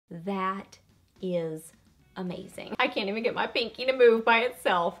That is amazing. I can't even get my pinky to move by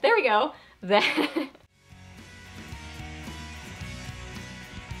itself. There we go. That.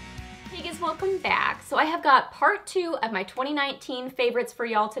 Hey guys, welcome back. So I have got part 2 of my 2019 favorites for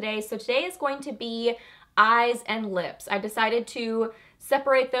y'all today. So today is going to be eyes and lips. I decided to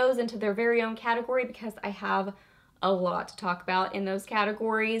separate those into their very own category because I have a lot to talk about in those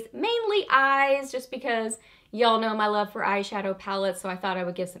categories. Mainly eyes, just because y'all know my love for eyeshadow palettes, so I thought I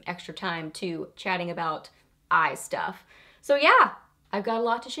would give some extra time to chatting about eye stuff. So yeah, I've got a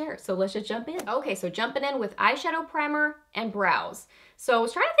lot to share, so let's just jump in. Okay, so jumping in with eyeshadow primer and brows. So I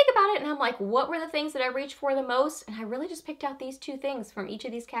was trying to think about it and I'm like, what were the things that I reached for the most? And I really just picked out these 2 things from each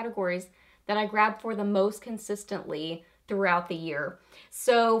of these categories that I grabbed for the most consistently throughout the year.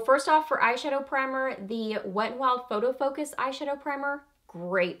 So first off, for eyeshadow primer, the Wet n Wild Photo Focus eyeshadow primer,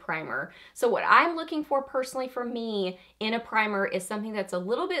 great primer. So what I'm looking for personally for me in a primer is something that's a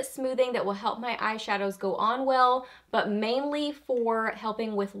little bit smoothing that will help my eyeshadows go on well, but mainly for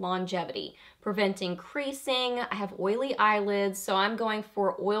helping with longevity, preventing creasing. I have oily eyelids, so I'm going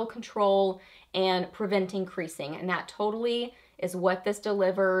for oil control and preventing creasing, and that totally is what this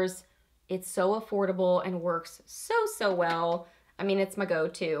delivers. It's so affordable and works so well. I mean, it's my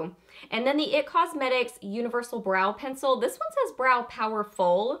go-to. And then the IT Cosmetics Universal Brow Pencil. This one says Brow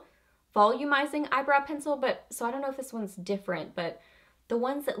Powerful Volumizing Eyebrow Pencil, but so I don't know if this one's different, but the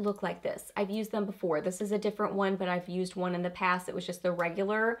ones that look like this, I've used them before. This is a different one, but I've used one in the past. It was just the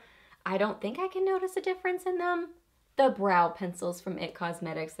regular. I don't think I can notice a difference in them. The brow pencils from IT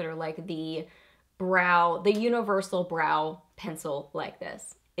Cosmetics that are like the universal brow pencil like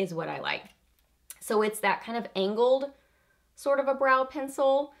this is what I like. So it's that kind of angled sort of a brow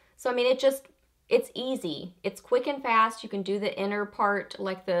pencil. So I mean, it's easy. It's quick and fast. You can do the inner part,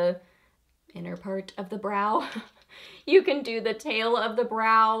 like the inner part of the brow. You can do the tail of the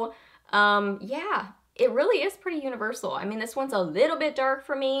brow. Yeah, it really is pretty universal. I mean, this one's a little bit dark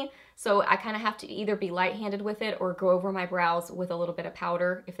for me, so I kind of have to either be light-handed with it or go over my brows with a little bit of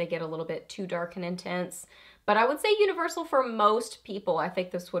powder if they get a little bit too dark and intense. But I would say universal for most people. I think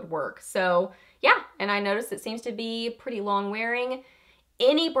this would work. So yeah, and I noticed it seems to be pretty long wearing.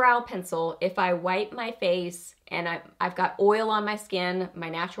 Any brow pencil, if I wipe my face and I've got oil on my skin, my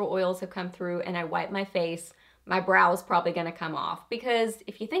natural oils have come through, and I wipe my face, my brow is probably gonna come off. Because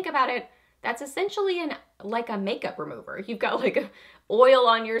if you think about it, that's essentially like a makeup remover. You've got like oil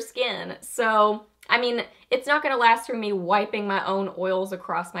on your skin. So, I mean, it's not gonna last through me wiping my own oils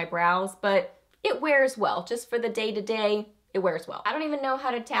across my brows, but it wears well. Just for the day-to-day, it wears well. I don't even know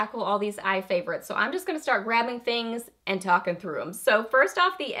how to tackle all these eye favorites, so I'm just gonna start grabbing things and talking through them. So first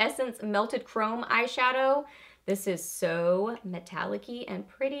off, the Essence Melted Chrome eyeshadow. This is so metallic-y and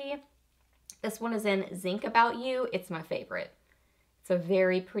pretty. This one is in Zinc About You. It's my favorite. It's a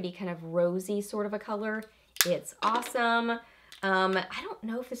very pretty kind of rosy sort of a color. It's awesome. I don't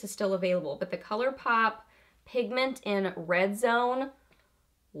know if this is still available, but the ColourPop Pigment in Red Zone,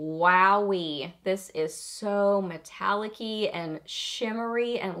 wowee. This is so metallic-y and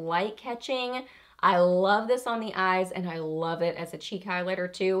shimmery and light-catching. I love this on the eyes, and I love it as a cheek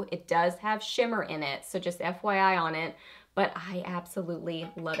highlighter too. It does have shimmer in it, so just FYI on it, but I absolutely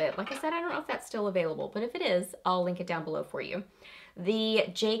love it. Like I said, I don't know if that's still available, but if it is, I'll link it down below for you. The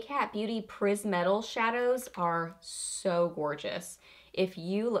JCat Beauty Prismetal shadows are so gorgeous. If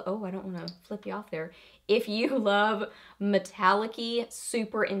you, oh, I don't want to flip you off there. If you love metallic-y,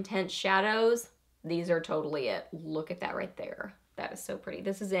 super intense shadows, these are totally it. Look at that right there. That is so pretty.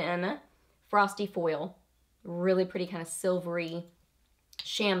 This is in Frosty Foil. Really pretty kind of silvery,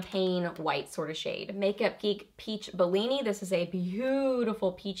 champagne white sort of shade. Makeup Geek Peach Bellini. This is a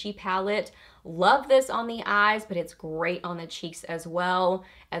beautiful peachy palette. Love this on the eyes, but it's great on the cheeks as well.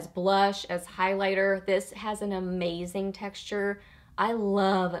 As blush, as highlighter. This has an amazing texture. I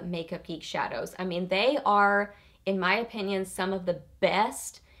love Makeup Geek shadows. I mean, they are, in my opinion, some of the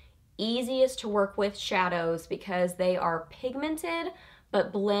best, easiest to work with shadows because they are pigmented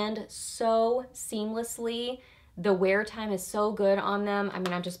but blend so seamlessly. The wear time is so good on them. I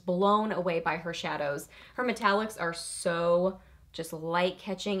mean, I'm just blown away by her shadows. Her metallics are so just light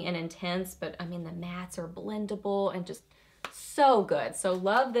catching and intense, but I mean, the mattes are blendable and just so good. So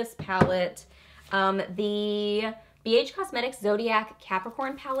love this palette. The BH Cosmetics Zodiac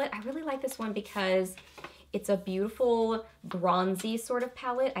Capricorn palette. I really like this one because it's a beautiful bronzy sort of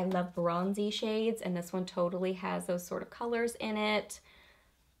palette. I love bronzy shades, and this one totally has those sort of colors in it.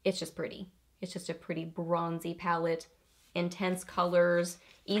 It's just pretty. It's just a pretty bronzy palette. intense colors,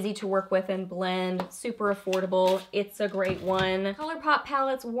 easy to work with and blend, super affordable. It's a great one. ColourPop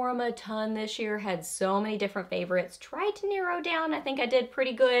palettes wore 'em a ton this year, had so many different favorites. Tried to narrow down, I think I did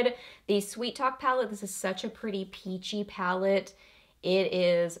pretty good. The Sweet Talk palette, this is such a pretty peachy palette. It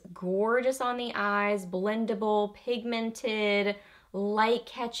is gorgeous on the eyes, blendable, pigmented, light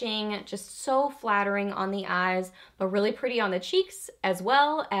catching, just so flattering on the eyes, but really pretty on the cheeks as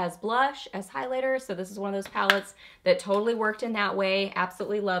well as blush, as highlighter. So this is one of those palettes that totally worked in that way.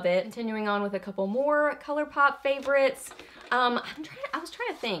 Absolutely love it. Continuing on with a couple more ColourPop favorites. I was trying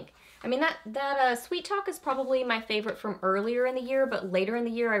to think. I mean, that Sweet Talk is probably my favorite from earlier in the year, but later in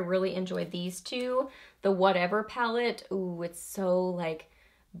the year, I really enjoyed these two. The Whatever palette, ooh, it's so like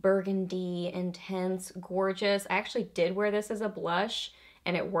burgundy, intense, gorgeous. I actually did wear this as a blush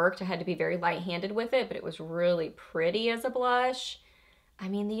and it worked. I had to be very light-handed with it, but it was really pretty as a blush. I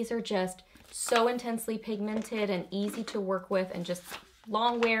mean, these are just so intensely pigmented and easy to work with and just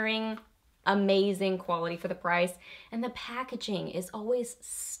long wearing, amazing quality for the price. And the packaging is always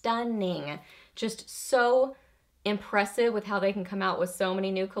stunning. Just so impressive with how they can come out with so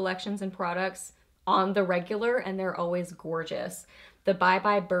many new collections and products on the regular, and they're always gorgeous. The Bye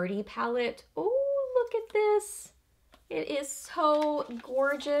Bye Birdie palette, oh, look at this. It is so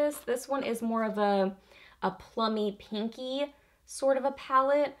gorgeous. This one is more of a plummy pinky sort of a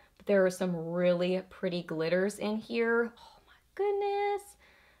palette, but there are some really pretty glitters in here. Oh my goodness.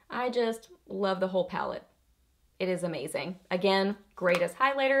 I just love the whole palette. It is amazing. Again, great as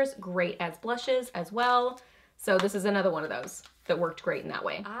highlighters, great as blushes as well. So this is another one of those that worked great in that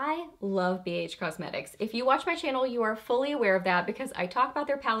way. I love BH Cosmetics. If you watch my channel, you are fully aware of that because I talk about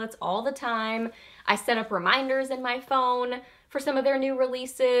their palettes all the time. I set up reminders in my phone for some of their new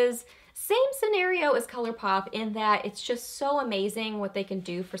releases. Same scenario as ColourPop in that it's just so amazing what they can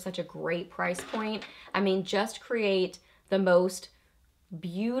do for such a great price point. I mean, just create the most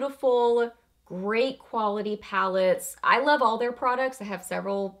beautiful, great quality palettes. I love all their products. I have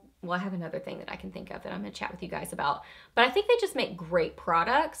several. Well, I have another thing that I can think of that I'm gonna chat with you guys about. But I think they just make great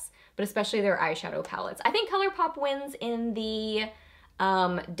products, but especially their eyeshadow palettes. I think ColourPop wins in the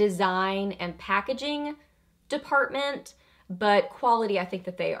design and packaging department, but quality, I think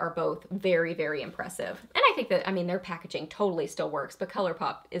that they are both very, very impressive. And I think that, I mean, their packaging totally still works, but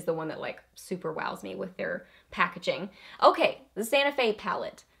ColourPop is the one that like super wows me with their packaging. Okay, the Santa Fe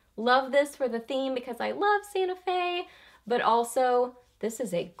palette. Love this for the theme because I love Santa Fe, but also this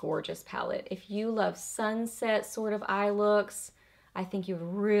is a gorgeous palette. If you love sunset sort of eye looks, I think you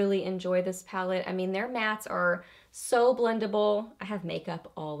would really enjoy this palette. I mean, their mattes are so blendable. I have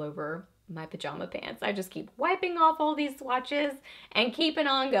makeup all over my pajama pants. I just keep wiping off all these swatches and keeping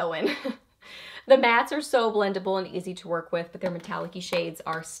on going. The mattes are so blendable and easy to work with, but their metallic-y shades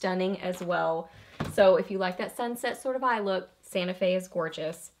are stunning as well. So if you like that sunset sort of eye look, Santa Fe is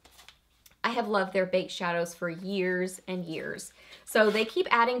gorgeous. I have loved their baked shadows for years and years. So they keep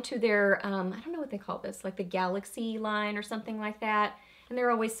adding to their, I don't know what they call this, like the Galaxy line or something like that. And they're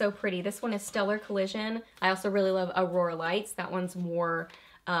always so pretty. This one is Stellar Collision. I also really love Aurora Lights. That one's more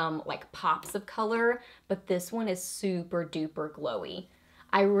like pops of color, but this one is super duper glowy.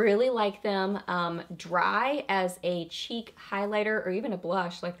 I really like them dry as a cheek highlighter or even a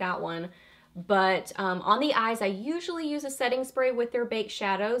blush like that one. But on the eyes, I usually use a setting spray with their baked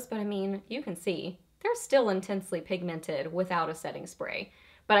shadows, but I mean, you can see they're still intensely pigmented without a setting spray.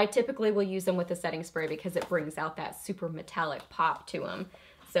 But I typically will use them with a setting spray because it brings out that super metallic pop to them.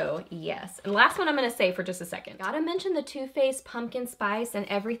 So yes. And last one I'm going to say for just a second. Gotta mention the Too Faced Pumpkin Spice and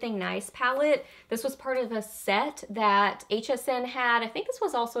Everything Nice palette. This was part of a set that HSN had. I think this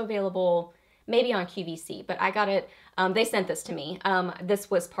was also available maybe on QVC, but I got it. They sent this to me. This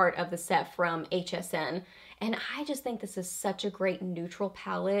was part of the set from HSN. And I just think this is such a great neutral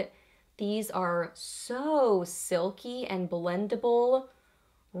palette. These are so silky and blendable.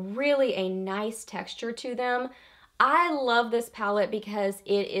 Really a nice texture to them. I love this palette because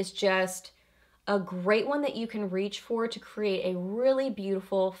it is just a great one that you can reach for to create a really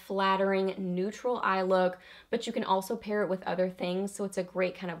beautiful, flattering, neutral eye look, but you can also pair it with other things. So it's a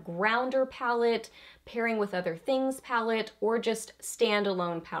great kind of grounder palette, pairing with other things palette, or just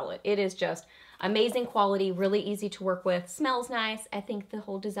standalone palette. It is just amazing quality, really easy to work with, smells nice. I think the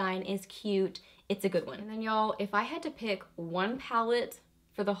whole design is cute. It's a good one. And then y'all, if I had to pick one palette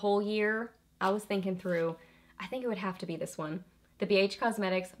for the whole year, I was thinking through, I think it would have to be this one. The BH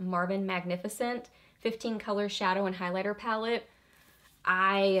Cosmetics Marvin Magnificent 15 color shadow and highlighter palette.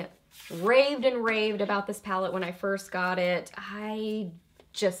 I raved and raved about this palette when I first got it. I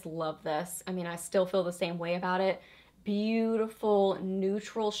just love this. I mean, I still feel the same way about it. Beautiful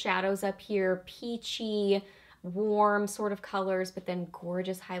neutral shadows up here, peachy, warm sort of colors, but then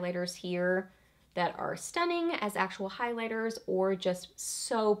gorgeous highlighters here that are stunning as actual highlighters or just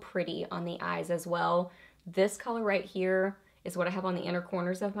so pretty on the eyes as well. This color right here is what I have on the inner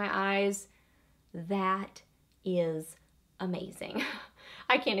corners of my eyes. That is amazing.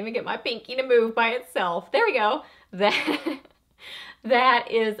 I can't even get my pinky to move by itself. There we go.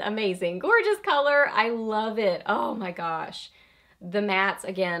 That is amazing. Gorgeous color. I love it. Oh my gosh. The mattes,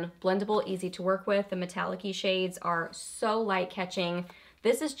 again, blendable, easy to work with. The metallic-y shades are so light catching.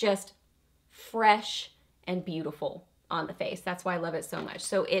 This is just fresh and beautiful on the face. That's why I love it so much.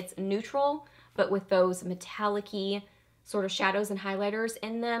 So it's neutral, but with those metallic-y sort of shadows and highlighters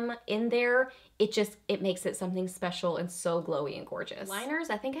in there, it makes it something special and so glowy and gorgeous.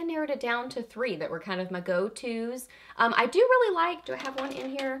 Liners, I think I narrowed it down to 3 that were kind of my go-tos. I do really like, do I have one in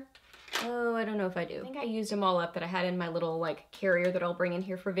here? Oh, I don't know if I do. I think I used them all up that I had in my little like carrier that I'll bring in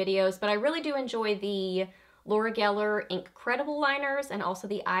here for videos, but I really do enjoy the Laura Geller Incredible liners and also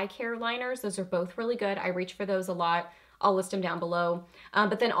the Eye Care liners. Those are both really good. I reach for those a lot. I'll list them down below.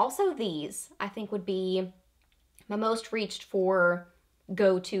 But then also these, I think would be my most reached for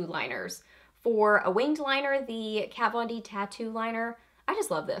go-to liners. For a winged liner, the Kat Von D Tattoo Liner, I just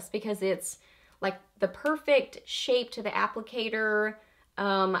love this because it's like the perfect shape to the applicator.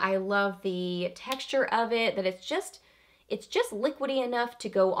 I love the texture of it, that it's just liquidy enough to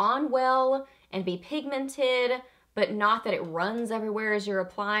go on well and be pigmented, but not that it runs everywhere as you're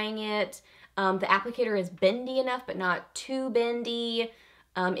applying it. The applicator is bendy enough, but not too bendy.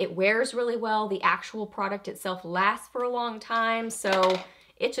 It wears really well. The actual product itself lasts for a long time, so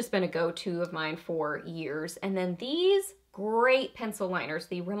it's just been a go-to of mine for years. And then these great pencil liners,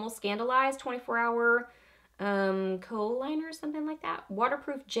 the Rimmel Scandalized 24-hour kohl liner, something like that.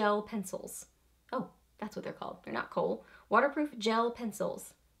 Waterproof gel pencils. Oh, that's what they're called. They're not kohl. Waterproof gel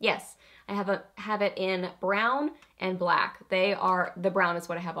pencils. Yes, I have it in brown and black. The brown is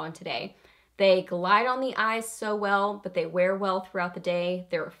what I have on today. They glide on the eyes so well, but they wear well throughout the day.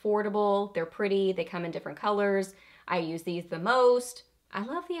 They're affordable, they're pretty, they come in different colors. I use these the most. I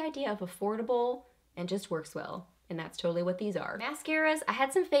love the idea of affordable and just works well. And that's totally what these are. Mascaras, I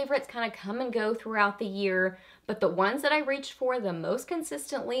had some favorites kind of come and go throughout the year, but the ones that I reached for the most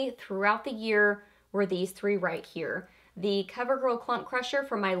consistently throughout the year were these 3 right here. The CoverGirl Clump Crusher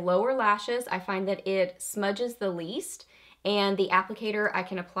for my lower lashes, I find that it smudges the least, and the applicator, I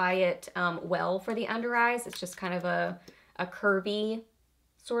can apply it well for the under eyes. It's just kind of a curvy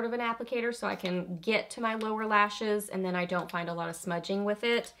sort of an applicator, so I can get to my lower lashes, and then I don't find a lot of smudging with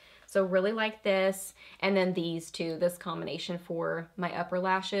it. So really like this. And then these two, this combination for my upper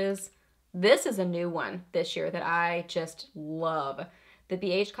lashes. This is a new one this year that I just love. The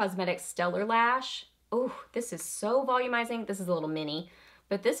BH Cosmetics Stellar Lash. Oh, this is so volumizing. This is a little mini,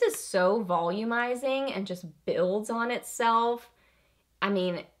 but this is so volumizing and just builds on itself. I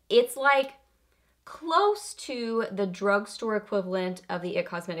mean, it's like close to the drugstore equivalent of the It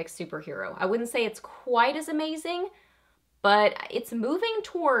Cosmetics Superhero. I wouldn't say it's quite as amazing, but it's moving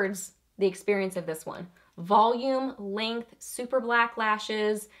towards the experience of this one. Volume, length, super black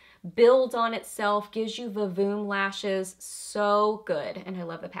lashes, builds on itself, gives you vavoom lashes, so good. And I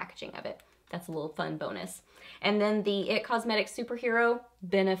love the packaging of it. That's a little fun bonus. And then the It Cosmetics Superhero,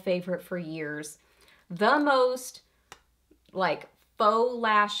 been a favorite for years. The most like faux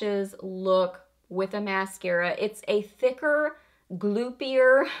lashes look with a mascara. It's a thicker,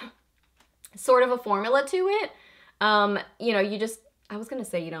 gloopier sort of a formula to it. You know, I was gonna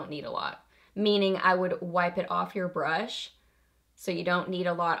say you don't need a lot, meaning I would wipe it off your brush, so you don't need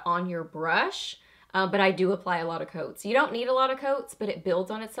a lot on your brush, but I do apply a lot of coats. You don't need a lot of coats, but it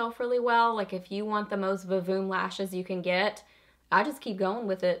builds on itself really well. Like if you want the most vavoom lashes you can get, I just keep going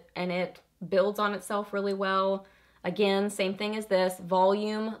with it, and it builds on itself really well. Again, same thing as this,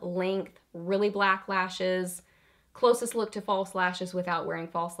 volume, length, really black lashes, closest look to false lashes without wearing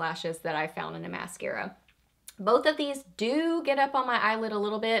false lashes that I found in a mascara. Both of these do get up on my eyelid a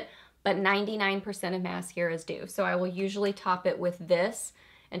little bit, but 99% of mascaras do. So I will usually top it with this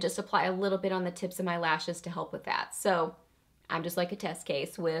and just apply a little bit on the tips of my lashes to help with that. So I'm just like a test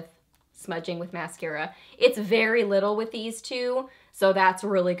case with smudging with mascara. It's very little with these two, so that's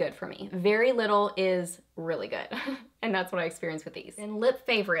really good for me. Very little is really good. And that's what I experienced with these. And lip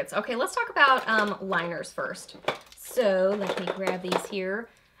favorites. Okay, let's talk about liners first. So let me grab these here.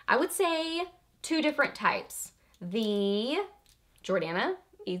 I would say 2 different types. The Jordana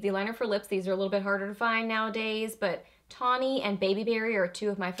Easy Liner for Lips. These are a little bit harder to find nowadays, but Tawny and Baby Berry are 2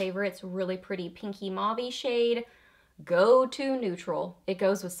 of my favorites. Really pretty pinky mauve shade. Go to neutral. It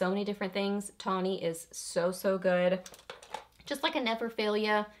goes with so many different things. Tawny is so, so good. Just like a Never Fail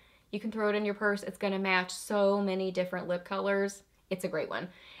Ya. You can throw it in your purse. It's gonna match so many different lip colors. It's a great one.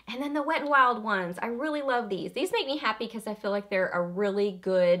 And then the Wet n Wild ones. I really love these. These make me happy because I feel like they're a really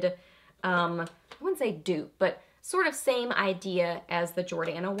good, I wouldn't say dupe, but sort of same idea as the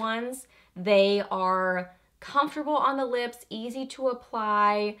Jordana ones. They are comfortable on the lips, easy to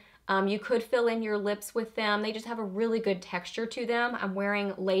apply. You could fill in your lips with them. They just have a really good texture to them. I'm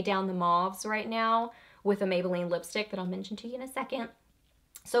wearing Lay Down the Mauves right now with a Maybelline lipstick that I'll mention to you in a second.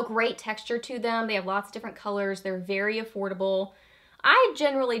 So great texture to them. They have lots of different colors. They're very affordable. I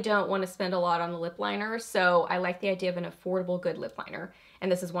generally don't want to spend a lot on the lip liner, so I like the idea of an affordable, good lip liner,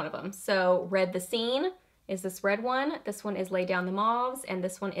 and this is one of them. So Read the Scene is this red one. This one is Lay Down the Mauves, and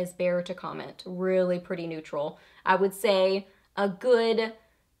this one is Bear to Comment. Really pretty neutral. I would say a good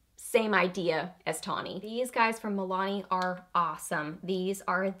same idea as Tawny. These guys from Milani are awesome. These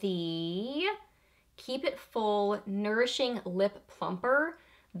are the Keep It Full Nourishing Lip Plumper.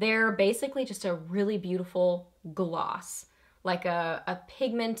 They're basically just a really beautiful gloss, like a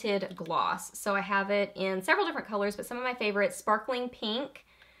pigmented gloss. So I have it in several different colors, but some of my favorites: Sparkling Pink,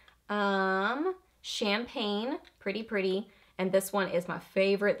 Champagne, pretty, and this one is my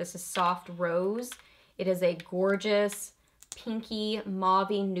favorite. This is Soft Rose. It is a gorgeous pinky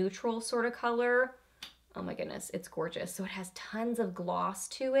mauvey neutral sort of color. Oh my goodness, it's gorgeous. So it has tons of gloss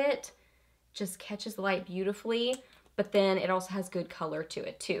to it, just catches the light beautifully, but then it also has good color to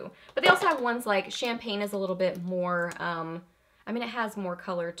it too. But they also have ones like Champagne is a little bit more, I mean, it has more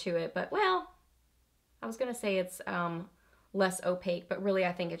color to it, but well, I was gonna say it's less opaque, but really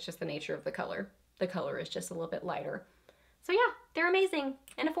I think it's just the nature of the color. The color is just a little bit lighter. So yeah, they're amazing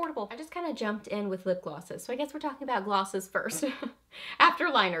and affordable. I just kind of jumped in with lip glosses, so I guess we're talking about glosses first, after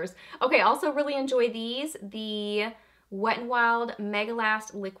liners. Okay, also really enjoy these. The Wet n Wild Mega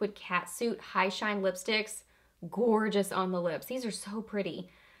Last Liquid Catsuit High Shine Lipsticks. Gorgeous on the lips. These are so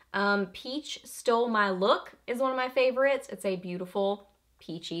pretty. Peach Stole My Look is one of my favorites. It's a beautiful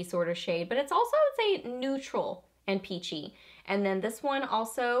peachy sort of shade, but it's a neutral and peachy. And then this one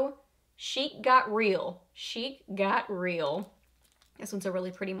also, Chic Got Real. Chic Got Real. This one's a really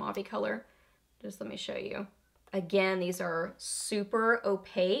pretty mauve color. Just let me show you. Again, these are super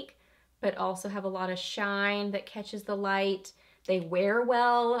opaque, but also have a lot of shine that catches the light. They wear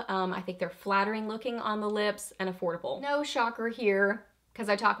well. I think they're flattering looking on the lips and affordable. No shocker here, because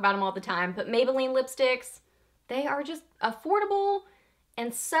I talk about them all the time, but Maybelline lipsticks, they are just affordable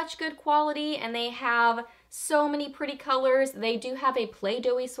and such good quality, and they have so many pretty colors. They do have a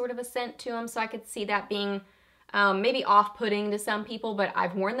Play-Doh-y sort of a scent to them, so I could see that being maybe off-putting to some people, but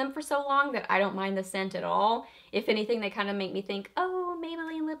I've worn them for so long that I don't mind the scent at all. If anything, they kind of make me think, oh,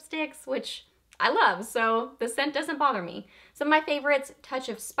 Maybelline lipsticks, which I love, so the scent doesn't bother me. Some of my favorites, Touch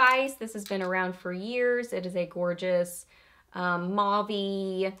of Spice. This has been around for years. It is a gorgeous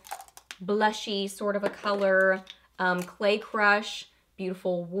mauve-y, blushy sort of a color. Clay Crush,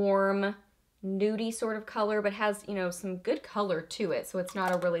 beautiful, warm, nudie sort of color, but has, you know, some good color to it, so it's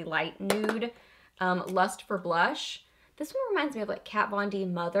not a really light nude. Lust for Blush. This one reminds me of like Kat Von D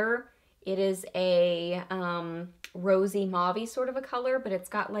Mother. It is a rosy mauve sort of a color, but it's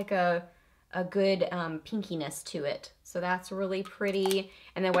got like a good pinkiness to it. So that's really pretty.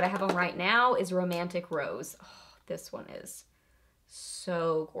 And then what I have on right now is Romantic Rose. Oh, this one is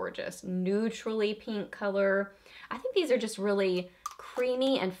so gorgeous. Neutrally pink color. I think these are just really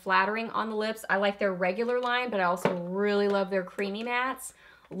creamy and flattering on the lips. I like their regular line, but I also really love their creamy mattes.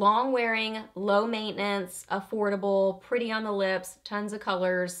 Long wearing, low maintenance, affordable, pretty on the lips, tons of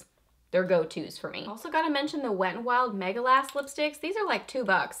colors. They're go-tos for me. Also gotta mention the Wet n Wild Mega Last lipsticks. These are like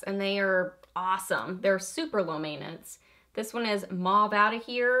 $2 and they are awesome. They're super low maintenance. This one is Mauve Outta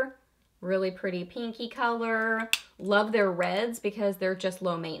Here. Really pretty pinky color. Love their reds because they're just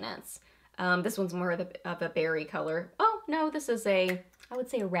low maintenance. This one's more of a berry color. Oh no, this is I would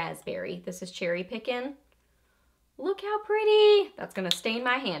say a raspberry. This is Cherry Pickin'. Look how pretty. That's gonna stain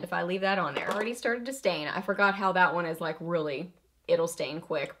my hand if I leave that on there. Already started to stain. I forgot how that one is like really, it'll stain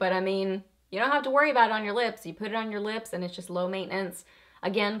quick. But I mean, you don't have to worry about it on your lips. You put it on your lips and it's just low maintenance.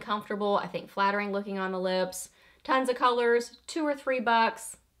 Again, comfortable, I think flattering looking on the lips. Tons of colors, $2 or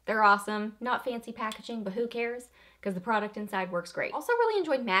 $3. They're awesome. Not fancy packaging, but who cares? Because the product inside works great. Also really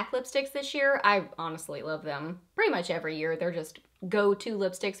enjoyed MAC lipsticks this year. I honestly love them pretty much every year. They're just go-to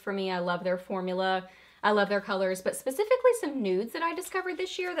lipsticks for me. I love their formula. I love their colors, but specifically some nudes that I discovered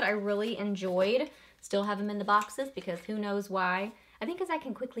this year that I really enjoyed. Still have them in the boxes because who knows why. I think because I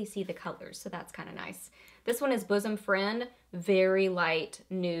can quickly see the colors, so that's kind of nice. This one is Bosom Friend. Very light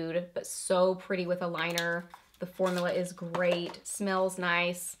nude, but so pretty with a liner. The formula is great. Smells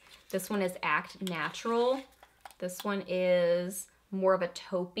nice. This one is Act Natural. This one is more of a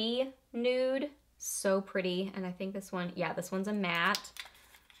taupey nude. So pretty. And I think this one, yeah, this one's a matte.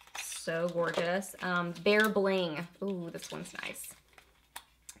 So gorgeous. Bare Bling. Ooh, this one's nice.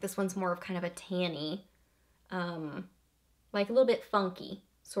 This one's more of kind of a tanny, like a little bit funky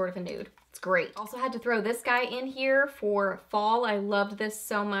sort of a nude. It's great. Also had to throw this guy in here for fall. I loved this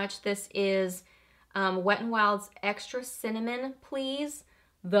so much. This is Wet n Wild's Extra Cinnamon Please.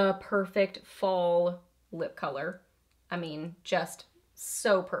 The perfect fall lip color. I mean, just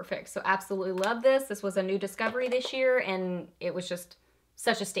so perfect. So absolutely love this. This was a new discovery this year, and it was just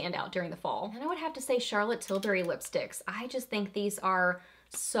such a standout during the fall. And I would have to say Charlotte Tilbury lipsticks. I just think these are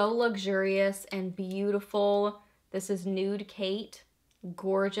so luxurious and beautiful. This is Nude Kate.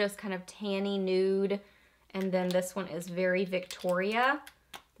 Gorgeous, kind of tanny nude. And then this one is Very Victoria.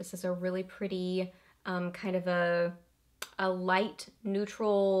 This is a really pretty kind of a light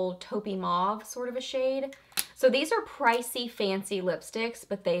neutral taupey mauve sort of a shade. So these are pricey, fancy lipsticks,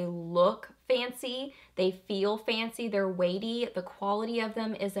 but they look fancy. They feel fancy. They're weighty. The quality of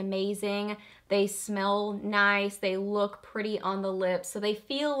them is amazing. They smell nice. They look pretty on the lips. So they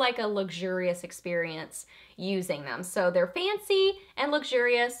feel like a luxurious experience using them. So they're fancy and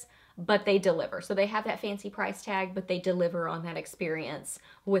luxurious, but they deliver. So they have that fancy price tag, but they deliver on that experience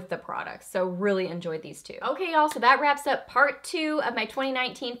with the products. So really enjoyed these two. Okay, y'all, so that wraps up part 2 of my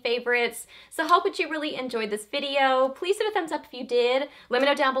 2019 favorites. So hope that you really enjoyed this video. Please hit a thumbs up if you did. Let me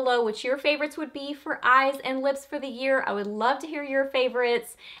know down below what your favorites would be for eyes and lips for the year. I would love to hear your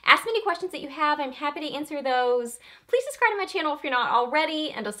favorites. Ask me any questions that you have. I'm happy to answer those. Please subscribe to my channel if you're not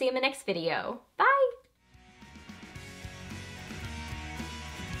already, and I'll see you in the next video. Bye!